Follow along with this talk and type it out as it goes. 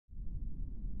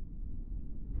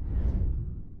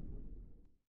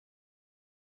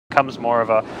becomes more of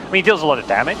a... I mean, he deals a lot of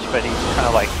damage, but he's kind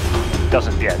of like...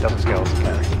 doesn't scale as a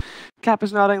carry. Cap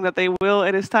is nodding that they will.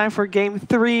 It is time for Game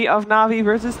 3 of Navi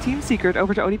versus Team Secret.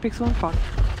 Over to ODPixel and Fun.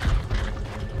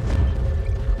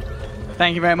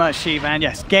 Thank you very much, Sheev. And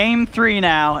yes, Game 3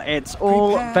 now. It's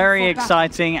all very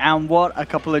exciting, and what a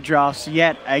couple of drafts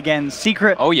yet again.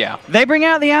 Secret. Oh yeah. They bring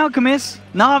out the Alchemist.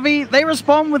 Navi, they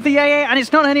respond with the AA, and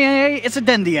it's not any AA, it's a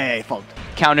Dendi AA fault.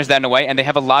 Counters that in a way, and they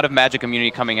have a lot of magic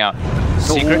immunity coming out.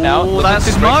 Secret now. That's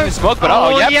smoke,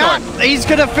 but yeah, he's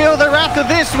gonna feel the wrath of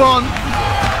this one.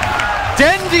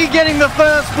 Dendi getting the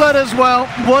first blood as well.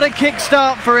 What a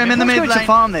kickstart for him in the mid lane. To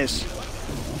farm this.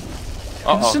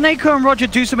 Sneko and Roger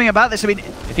do something about this. I mean,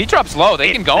 if he drops low,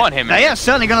 they can go on him. They are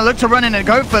certainly going to look to run in and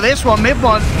go for this one. Mid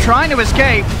one trying to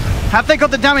escape. Have they got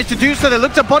the damage to do so? They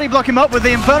look to body block him up with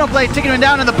the Infernal Blade, taking him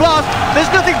down in the blast.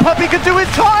 There's nothing Puppey can do in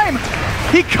time.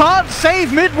 He can't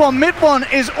save mid one. Mid one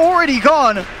is already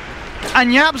gone.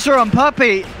 And Yapsa and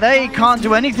Puppey, they can't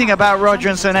do anything about Roger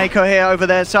and Sneko here over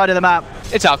their side of the map.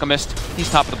 It's Alchemist. He's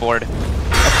top of the board, of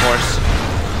course.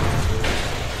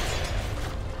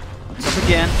 Up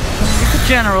again. The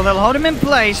general, they'll hold him in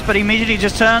place, but he immediately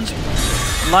just turns,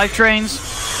 life drains,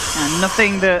 and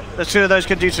nothing that the two of those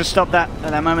could do to stop that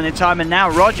at that moment in time. And now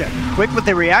Roger, quick with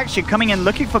the reaction, coming in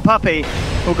looking for Puppey.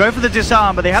 Will go for the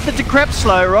disarm, but they have the decrep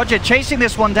slow. Roger chasing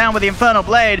this one down with the Infernal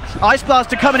Blade. Ice Blast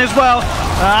to come in as well.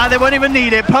 They won't even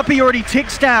need it. Puppey already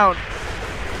ticks down.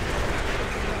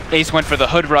 Ace went for the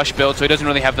Hood Rush build, so he doesn't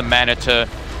really have the mana to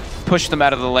push them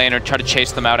out of the lane or try to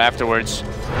chase them out afterwards.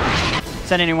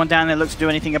 Send anyone down there looks to do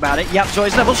anything about it. Yep, so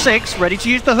he's level 6, ready to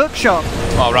use the hook shot.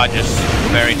 Oh, Roger's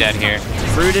very dead here.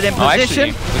 Rooted in position.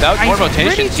 Actually, without more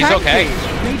rotations, he's okay.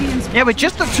 Yeah, with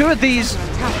just the two of these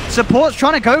supports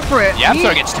trying to go for it. Yeah,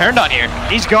 Yapsa gets turned on here.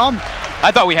 He's gone.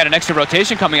 I thought we had an extra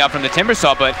rotation coming out from the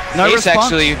Timbersaw, but no Ace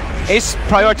response. Ace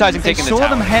prioritizing taking the tower. Saw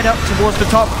them head up towards the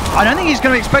top. I don't think he's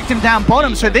going to expect him down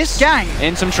bottom, so this gang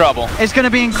in some trouble. Is going to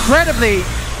be incredibly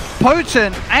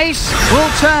potent. Ace will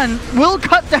turn, will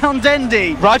cut down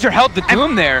Dendi. Roger held the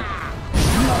Doom there.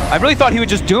 I really thought he would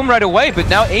just Doom right away, but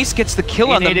now Ace gets the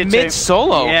kill on the mid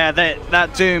solo. Yeah,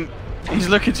 that Doom, he's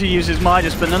looking to use his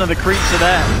Midas, but none of the creeps are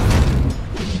there.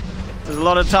 There's a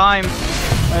lot of time.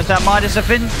 Where's that Midas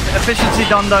efficiency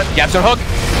done though? Yapsa hook.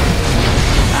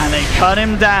 And they cut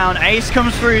him down. Ace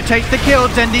comes through, takes the kill.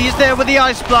 Dendi is there with the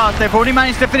Ice Blast. They've already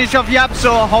managed to finish off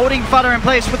Yapsa, holding Fada in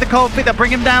place with the Cold Feet that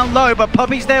bring him down low, but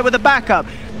Puppey's there with the backup.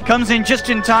 Comes in just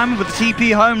in time with the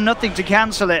TP home, nothing to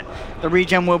cancel it. The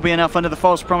regen will be enough under the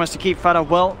false promise to keep Fada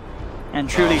well and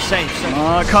truly safe.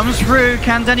 So, comes through,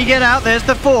 can Dendi get out? There's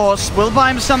the force, will buy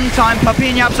him some time. Puppey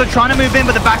and Yapsa trying to move in,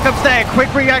 but the backup's there.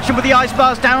 Quick reaction with the Ice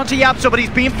Blast down onto Yapsa, but he's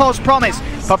being false promised.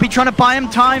 Puppey trying to buy him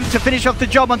time to finish off the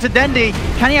job onto Dendi.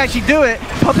 Can he actually do it?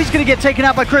 Puppey's going to get taken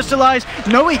out by Crystallize.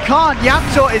 No, he can't.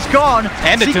 Yapsa is gone.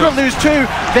 And Secret lose 2.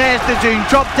 There's the Doom.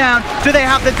 Drop down. Do they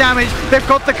have the damage? They've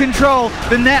got the control.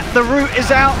 The net, the root is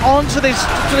out onto this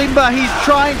Timber. He's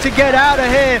trying to get out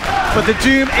of here, but the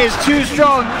Doom is too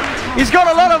strong. He's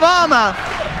got a lot of armor.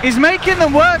 He's making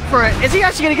them work for it. Is he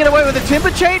actually going to get away with the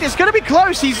Timber Chain? It's going to be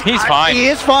close. He's fine. He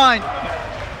is fine.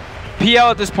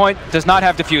 PL at this point does not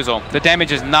have Diffusal. The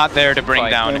damage is not there to bring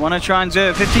down. They want to try and do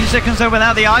it. 15 seconds though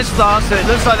without the Ice Blast, so it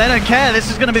looks like they don't care. This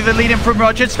is going to be the lead in from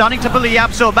Roger, starting to bully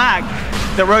Yapsa back.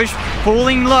 The Roche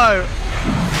falling low.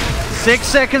 6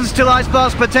 seconds till Ice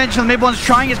Blast potential. Mid one's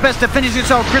trying his best to finish this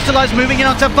off. Crystallize moving in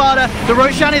onto Fada. The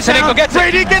Roshan is down.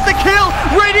 Radiant get the kill.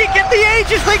 Radiant get the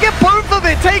Aegis. They get both of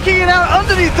it. Taking it out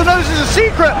underneath the nose is a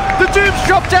secret. The Dooms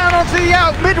drop down onto the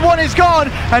out. Mid one is gone.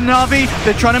 And Navi,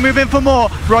 they're trying to move in for more.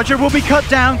 Roger will be cut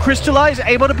down. Crystallize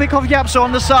able to pick off Yapsa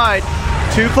on the side.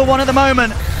 2 for 1 at the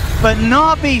moment. But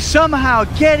Navi somehow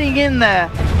getting in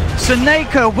there.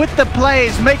 Sneko with the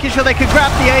plays, making sure they can grab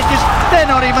the Aegis. They're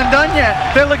not even done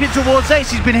yet. They're looking towards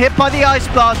Ace. He's been hit by the Ice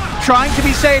Blast, trying to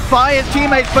be saved by his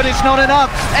teammates, but it's not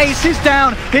enough. Ace is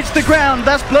down, hits the ground.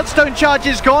 That's Bloodstone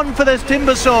charges gone for this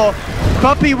Timbersaw.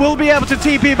 Puppey will be able to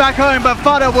TP back home, but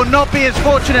Fada will not be as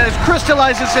fortunate as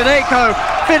Crystallize and Sneko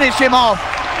finish him off.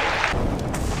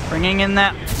 Bringing in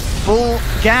that full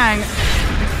gang.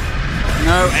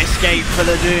 No escape for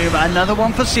the Doom. Another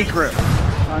one for Secret.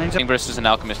 Versus an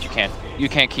Alchemist, you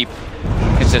can't keep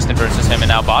consistent versus him. And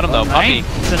now bottom though, Puppey,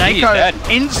 Sneko,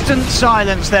 instant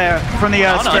silence there from the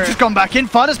Earth Spirit. Just gone back in.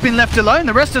 Fada's been left alone.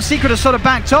 The rest of Secret has sort of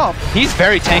backed off. He's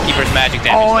very tanky versus magic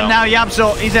damage. Oh, and now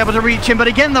Yapsa, he's able to reach him. But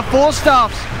again, the Force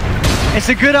Staffs. It's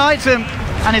a good item,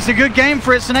 and it's a good game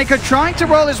for it. Sneko trying to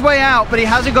roll his way out, but he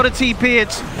hasn't got a TP.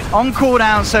 It's on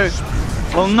cooldown, so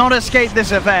will not escape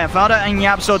this affair. Fada and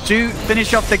Yapsa do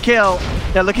finish off the kill.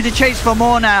 They're looking to chase for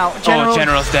more now.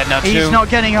 General's dead now too. He's not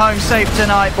getting home safe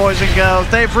tonight, boys and girls.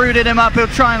 They've rooted him up. He'll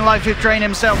try and life drain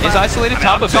himself. He's isolated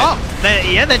top of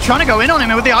it. They're trying to go in on him,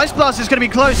 and with the Ice Blast, it's going to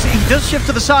be close. He does shift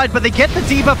to the side, but they get the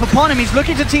debuff upon him. He's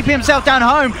looking to TP himself down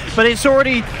home, but it's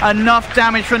already enough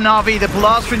damage for Navi. The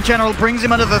blast from General brings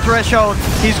him under the threshold.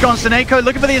 He's gone Seneko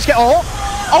looking for the escape.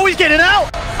 Oh, he's getting out.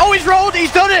 Oh, he's rolled.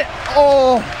 He's done it.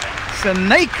 Oh,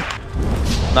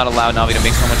 Seneko. Not allowed Navi to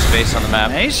make so much space on the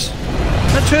map. Nice.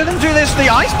 The two of them do this. The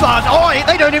Ice Blast. Oh,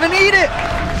 they don't even need it.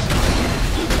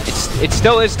 It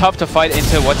still is tough to fight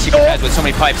into what Secret has with so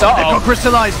many pipes. They've got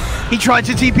crystallized. He tried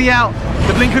to TP out.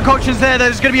 The blink concoction's there.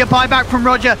 There's going to be a buyback from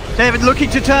Roger. They're looking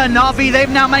to turn Navi. They've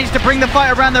now managed to bring the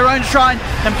fight around their own shrine.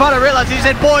 And Fada realized, he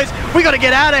said, boys, we got to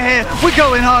get out of here. We're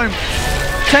going home.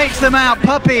 Takes them out.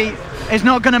 Puppey is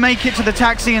not going to make it to the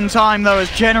taxi in time, though, as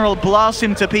General blasts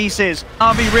him to pieces.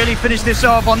 Navi really finished this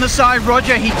off. On the side,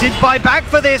 Roger, he did buy back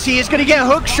for this. He is going to get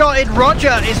hook-shotted.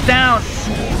 Roger is down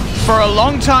for a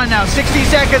long time now, 60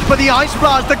 seconds, but the Ice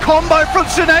Blast, the combo from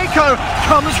Seneko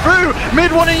comes through.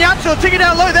 Mid one and Yapso taking it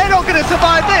down low. They're not going to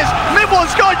survive this. Mid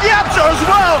one's got Yapso as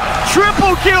well.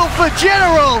 Triple kill for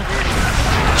General.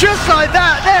 Just like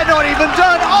that, they're not even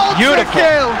done. Ultra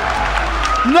kill.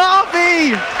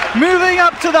 Navi moving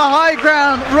up to the high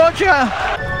ground. Roger.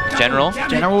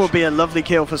 General will be a lovely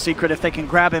kill for Secret if they can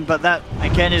grab him, but that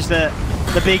again is the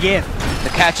big if. The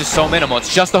catch is so minimal.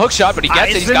 It's just the hook shot, but he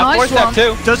gets it. He's got force step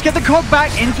too. Does get the cog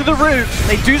back into the root.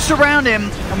 They do surround him,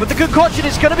 and with the concoction,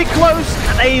 it's going to be close.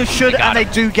 And they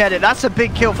do get it. That's a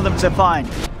big kill for them to find.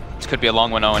 This could be a long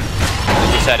one, Owen.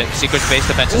 Like you said, Secret's base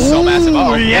defense is so massive.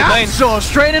 Yeah, so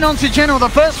straight in onto General. The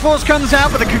first force comes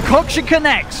out, but the concoction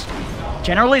connects.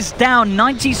 General is down.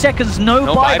 90 seconds,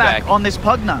 no buyback on this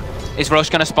Pugna. Is Roche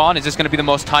going to spawn? Is this going to be the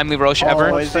most timely Roche ever?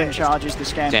 Always charges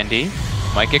this game. Dendy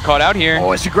might get caught out here.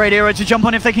 Oh, it's a great arrow to jump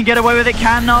on if they can get away with it.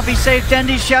 Cannot be safe.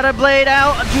 Dendy's Shadow Blade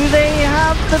out. Do they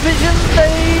have the vision?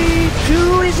 They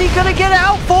do. Is he going to get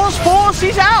out? Force,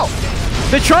 he's out.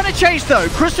 They're trying to chase though.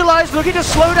 Crystallize looking to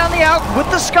slow down the out with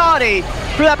the Skadi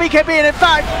through that BKB. And in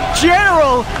fact,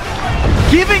 General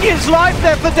giving his life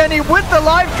there for Denny with the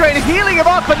life drain, healing him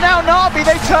up, but now Navi,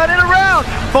 they turn it around.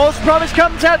 False Promise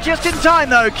comes out just in time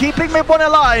though, keeping mid one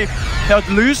alive. They'll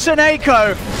lose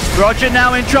Seneko. Roger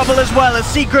now in trouble as well, as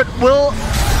Secret will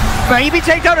maybe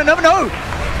take down another. No!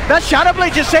 That Shadow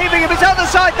Blade just saving him. It's out the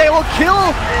side. They will kill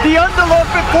the Underlord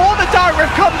before the Dark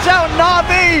Rift comes out.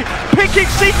 Navi picking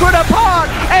Secret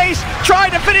apart. Ace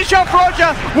trying to finish off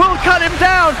Roger. Will cut him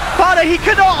down. But he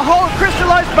cannot hold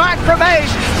Crystallize back from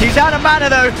Ace. He's out of mana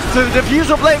though. The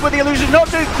Diffusal Blade with the illusion not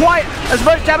doing quite as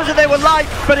much damage as they would like,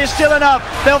 but it's still enough.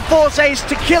 They'll force Ace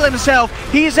to kill himself.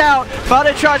 He's out.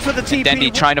 Butter tries for the TP.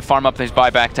 Dendy trying to farm up his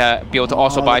buyback to be able to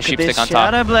also buy Sheepstick on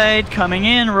top. Shadow Blade coming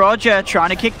in. Roger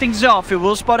trying to kick things off. It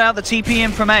will spot out the TP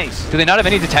in from Ace. Do they not have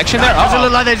any detection there? Doesn't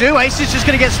look like they do. Ace is just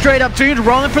going to get straight up tuned,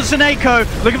 rolling for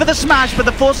Seneko, looking for the smash, but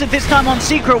the force this time on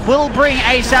Secret will bring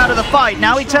Ace out of the fight.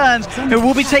 Now he turns, it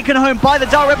will be taken home by the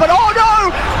Dark Rift, but oh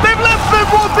no! They've left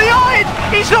Midwood behind!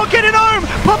 He's not getting home!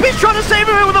 Puppey's trying to save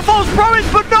him with a false promise,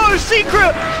 but no!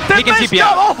 Secret! He can TP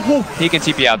out. He can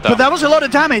TP out though. But that was a lot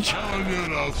of damage.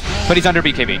 But he's under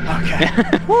BKB.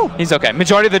 Okay. He's okay.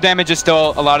 Majority of the damage is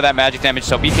still a lot of that magic damage,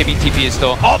 so BKB TP is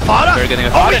still very good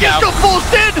thing. He just got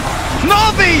forced in!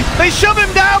 Navi! They shove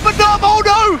him down, but no! Oh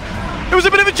no! It was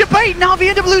a bit of a debate. Navi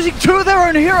end up losing two of their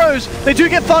own heroes. They do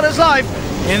get Fada's life.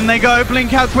 In they go.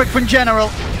 Blink out quick from General.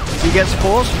 He gets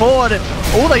forced forward.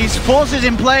 All these forces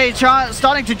in play,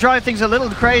 starting to drive things a little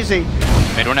crazy.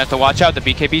 Midone has to watch out. The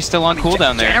BKB's still on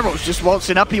cooldown there. General's just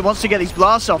waltzing up. He wants to get these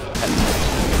blasts off.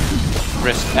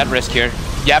 At risk here.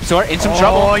 Yapzor in some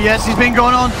trouble. Oh yes, he's been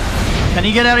going on. Can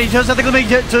he get out? He does have the glimmer. He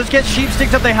does get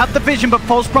Sheepsticked up. They have the vision, but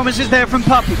false promises there from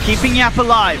Puppey, keeping Yap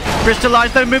alive.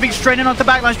 Crystallize though, moving straight in onto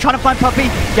the backlines, trying to find Puppey.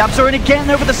 Yapzor in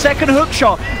again over the second hook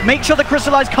shot. Make sure the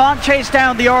Crystallize can't chase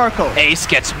down the Oracle. Ace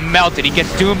gets melted. He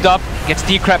gets doomed up, gets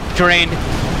decrep drained.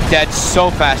 Dead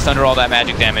so fast under all that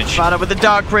magic damage. Fada with the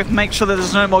Dark Rift, make sure that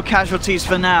there's no more casualties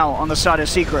for now on the side of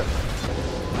Secret.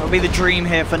 That'll be the dream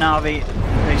here for Navi.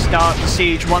 They start the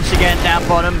siege once again down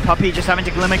bottom. Puppey just having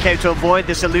to Glimmer Cave to avoid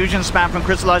this illusion spam from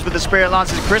Crystallize with the Spirit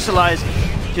Lances. Crystallize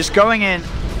just going in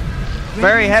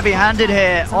very heavy-handed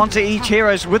here onto each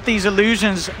heroes with these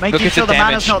illusions, making sure the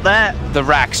mana's not there. The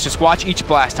racks, just watch each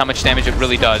blast, how much damage it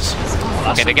really does.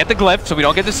 Okay, they get the glyph, so we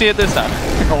don't get to see it this time.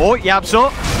 Oh,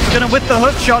 Yapzor gonna with the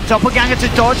hook shot, Doppelganger to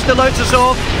dodge the Lotus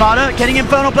Orb. Fada getting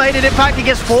Infernal Blade, and in fact he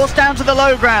gets forced down to the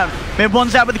low ground. Mid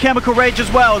one's out with the Chemical Rage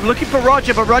as well. Looking for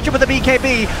Roger, but Roger with the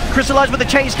BKB. Crystallized with the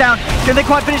chase down. Can they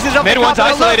quite finish this up? Mid one's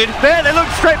isolated. There, they look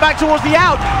straight back towards the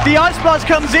out. The Ice Blast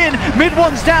comes in. Mid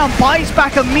one's down. Buys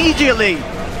back immediately.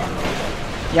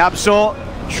 Yabsor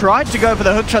tried to go for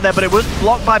the hook shot there, but it was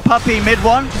blocked by Puppey. Mid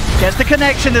one gets the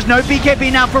connection. There's no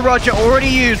BKB now for Roger. Already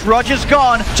used. Roger's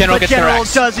gone. General but General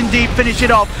does indeed finish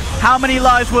it off. How many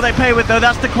lives will they pay with though?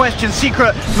 That's the question.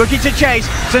 Secret looking to chase.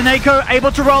 Zaneko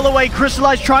able to roll away.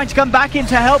 Crystallize trying to come back in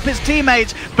to help his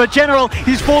teammates. But General,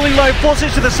 he's falling low.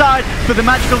 Forces to the side. But the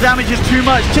magical damage is too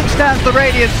much. Ticks down the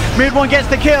radius. Mid one gets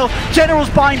the kill. General's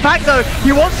buying back though.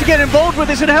 He wants to get involved with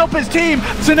this and help his team.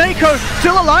 Zaneko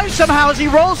still alive somehow as he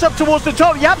rolls up towards the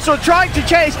top. Yapsor trying to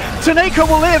chase. Zaneko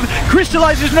will live.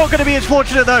 Crystallize is not going to be as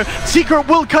fortunate though. Secret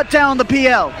will cut down the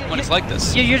PL. When it's like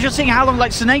this. You're just seeing how long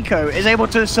like Zaneko is able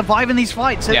to survive in these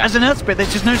fights. As an Earth Spirit,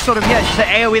 there's just no sort of, just an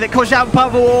AoE that calls out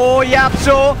Puppey. Oh,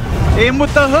 Yapsor in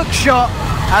with the hook shot.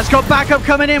 Has got backup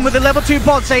coming in with the level 2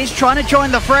 bot. So he's trying to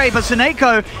join the fray, but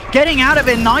Zaneko getting out of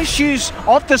it. Nice use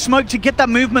off the smoke to get that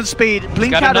movement speed.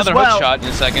 Blink out as well. Got another hook shot in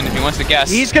a second if he wants to guess.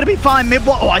 He's going to be fine. Mid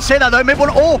one. Oh, I say that though. Mid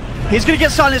one. Oh, he's going to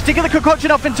get silenced. Digging the concoction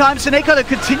off in time. Zaneko they're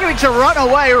continuing to run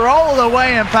away, roll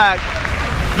away. In fact,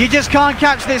 you just can't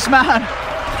catch this man.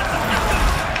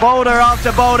 Boulder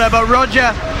after boulder, but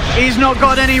Roger, he's not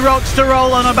got any rocks to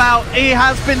roll on about. He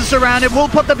has been surrounded. Will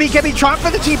put the BKB trying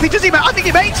for the TP. Does he? I think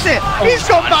he makes it. He's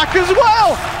gone back as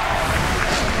well.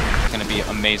 It's going to be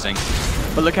amazing.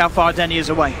 But look how far Denny is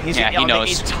away. He's he on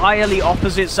knows. the entirely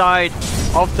opposite side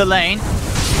of the lane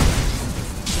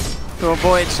to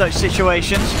avoid such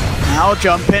situations. Now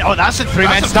jump in. Oh, that's a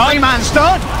three-man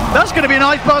stun. That's going to be a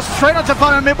nice bust straight onto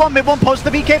Fire mid one. Mid one posts the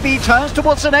BKB, turns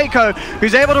towards Zaneko,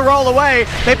 who's able to roll away.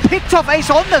 They picked off Ace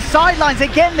on the sidelines.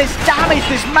 Again, this damage,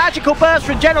 this magical burst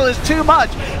from General is too much.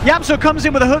 Yamso comes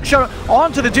in with a hook shot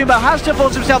onto the Doom, but has to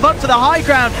force himself up to the high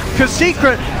ground because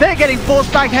Secret, they're getting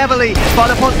forced back heavily.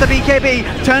 Fire posts the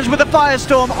BKB, turns with the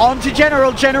Firestorm onto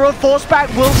General. General forced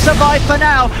back, will survive for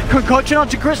now. Concoction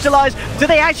onto Crystallize. Do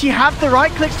they actually have the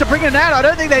right clicks to bring him down? I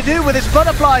don't think they do with his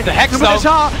butterfly. The Hex with his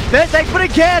heart. But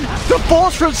again, the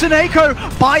force from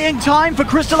Zaneko buying time for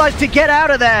Crystallize to get out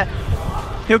of there.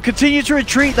 He'll continue to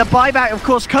retreat. The buyback, of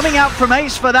course, coming out from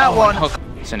Ace for that one.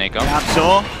 Zaneko.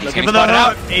 Yabsor looking for the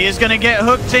hook. He is going to get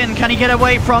hooked in. Can he get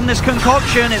away from this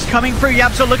concoction? It's coming through.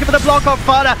 Yabsor looking for the block off.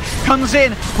 Fada comes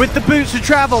in with the boots to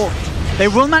travel. They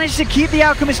will manage to keep the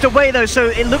Alchemist away though, so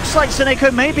it looks like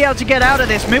Zaneko may be able to get out of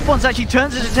this. Mid-Ones actually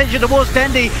turns his attention towards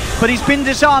Dendi, but he's been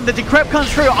disarmed. The Decrep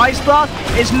comes through. Ice Blast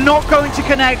is not going to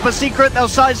connect, but Secret, they'll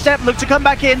sidestep, look to come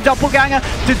back in. Doppelganger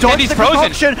to dodge the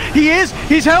concoction.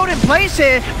 He's held in place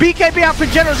here. BKB out for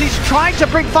Generals. He's trying to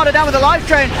bring Fada down with a life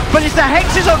drain, but it's the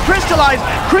Hexes on Crystallize.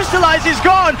 Crystallize is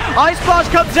gone. Ice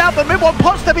Blast comes out, but Mid-One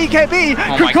pops the BKB.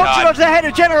 Concoction onto the head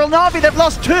of General Navi. They've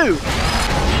lost 2.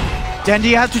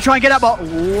 Dendi has to try and get up, but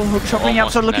hook shot bringing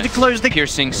up, so looking to close the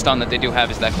piercing stun that they do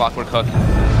have is that clockwork hook.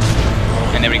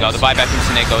 And there we go, the buyback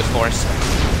from Zaneko is forced.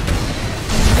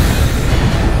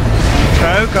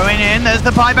 Going in, there's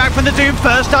the buyback from the Doom.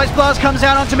 First Ice Blast comes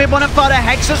out onto mid one and Fada.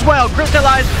 Hex as well.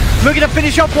 Crystallize looking to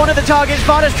finish off one of the targets.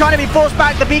 Fada's trying to be forced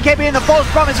back. The BKB and the false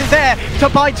promise is there to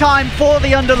buy time for the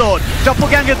Underlord.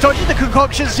 Doppelganger dodges the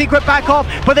concoction. Secret back off,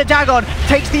 but the Dagon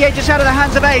takes the Aegis out of the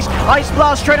hands of Ace. Ice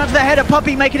Blast straight onto the head of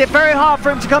Puppey, making it very hard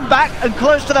for him to come back and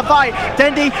close to the fight.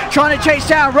 Dendi trying to chase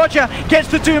down. Roger gets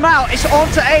the Doom out. It's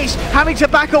onto Ace, having to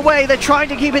back away. They're trying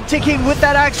to keep it ticking with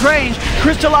that axe range.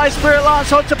 Crystallized Spirit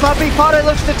Lance onto Puppey. Fada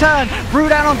looks to turn. Brew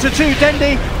down onto 2.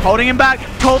 Dendi holding him back.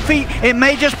 Cold feet. It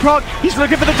may just proc. He's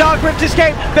looking for the Dark Rift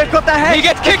escape. They've got the head. He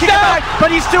gets kicked out, but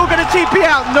he's still going to TP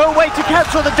out. No way to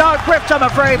cancel the Dark Rift, I'm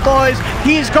afraid, boys.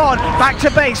 He's gone. Back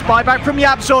to base. Buyback from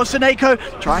Yabsor. Zaneko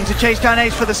trying to chase down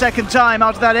Ace for the second time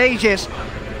after that Aegis,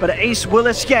 but Ace will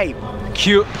escape.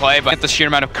 Cute play, but the sheer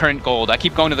amount of current gold. I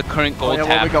keep going to the current gold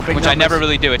tab, which I never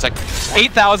really do. It's like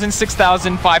 8,000,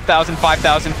 6,000, 5,000,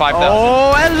 5,000, 5,000.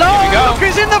 Oh, hello! Look,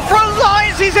 he's in the front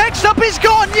lines. He's X'd up. He's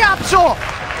gone. Yabsor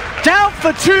down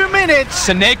for 2 minutes.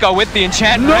 Zaneko with the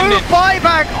enchantment. No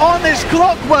buyback on this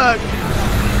clockwork.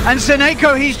 And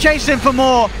Zaneko, he's chasing for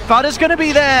more. Fada's going to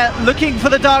be there looking for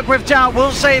the Dark Rift out.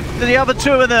 We'll save the other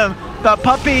 2 of them. But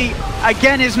Puppey,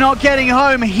 again, is not getting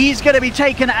home. He's going to be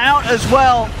taken out as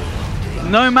well.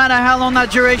 No matter how long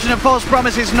that duration of false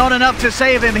promise is not enough to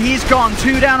save him. He's gone.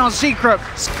 2 down on Secret.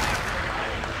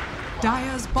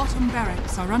 Dire's bottom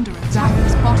barracks are under attack.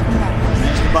 Dire's bottom barracks.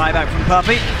 There's the buyback from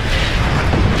Puppey.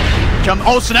 Jump.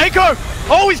 Oh, Zaneko!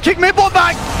 Oh, he's kicked Mid-One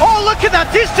back! Oh, look at that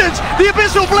distance! The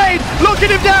Abyssal Blade locking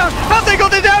him down! Have they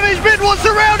got the damage? Mid-One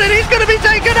surrounded! He's going to be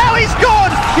taken out! He's gone!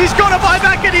 He's got a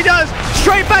buyback and he does!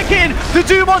 Straight back in! The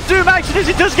Doom on Doom action as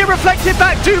it does get reflected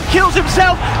back. Doom kills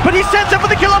himself, but he sets up for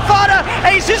the kill on Fada.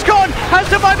 Ace is gone, has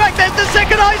to buy back. There's the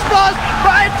second Ice Blast,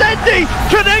 but Dendi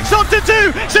connects onto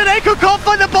 2. Seneko can't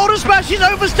find the boulder smash. He's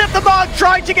overstepped the mark,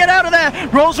 trying to get out of there.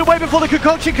 Rolls away before the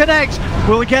concoction connects.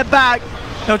 Will he get back?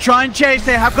 They'll try and chase.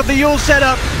 They have got the Yule set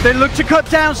up. They look to cut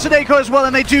down Seneko as well,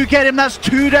 and they do get him. That's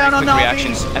 2 down on Navi.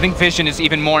 Reactions. I think vision is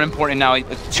even more important now.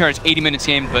 Sure, it's 80 minutes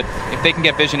game, but if they can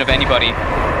get vision of anybody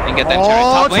and get them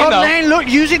top top lane, look,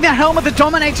 using the helm of the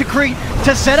Dominator Creep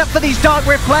to set up for these Dark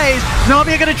Rift plays.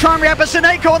 Navi are going to try and react, but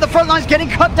Seneko on the front lines getting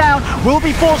cut down, will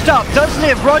be forced up, does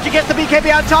live. Roger gets the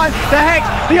BKB out of time. The Hex,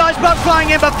 the Ice Blast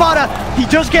flying in, but Fada, he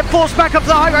does get forced back up to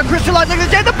the high ground. Crystallize, look at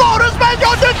the dead, the boulder smash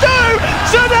onto 2!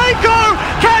 Seneko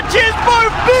catches both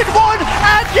mid 1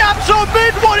 and Yapso.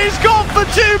 Mid 1 is gone for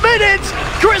 2 minutes.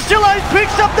 Crystallize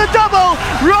picks up the double.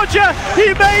 Roger,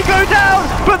 he may go down,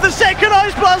 but the second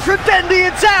Ice Blast from Dendi,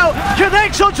 it's out.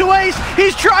 Connects onto Ace.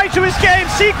 He's trying to escape.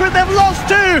 Secret, they've lost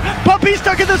 2. Puppey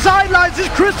stuck in the sidelines as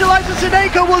Crystallize and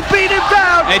Seneko will beat him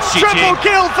down. It's Triple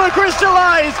kill for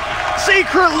Crystallize.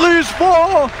 Secret lose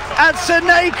 4 and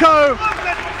Seneko.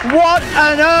 What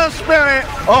an Earth Spirit.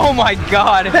 Oh my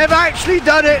god. They've actually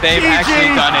done it. They've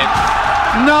actually done it.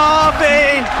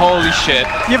 Navi. Holy shit.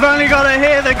 You've only got to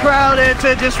hear the crowd here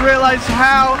to just realize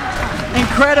how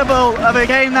incredible of a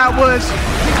game that was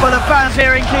for the fans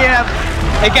here in Kiev.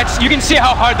 You can see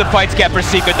how hard the fights get for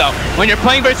Secret though. When you're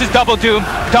playing versus double Doom,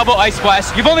 double Ice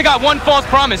Blast, you've only got 1 false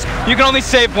promise. You can only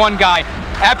save 1 guy.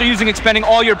 After expending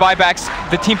all your buybacks,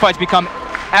 the team fights become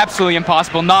absolutely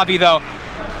impossible. Navi though,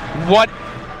 what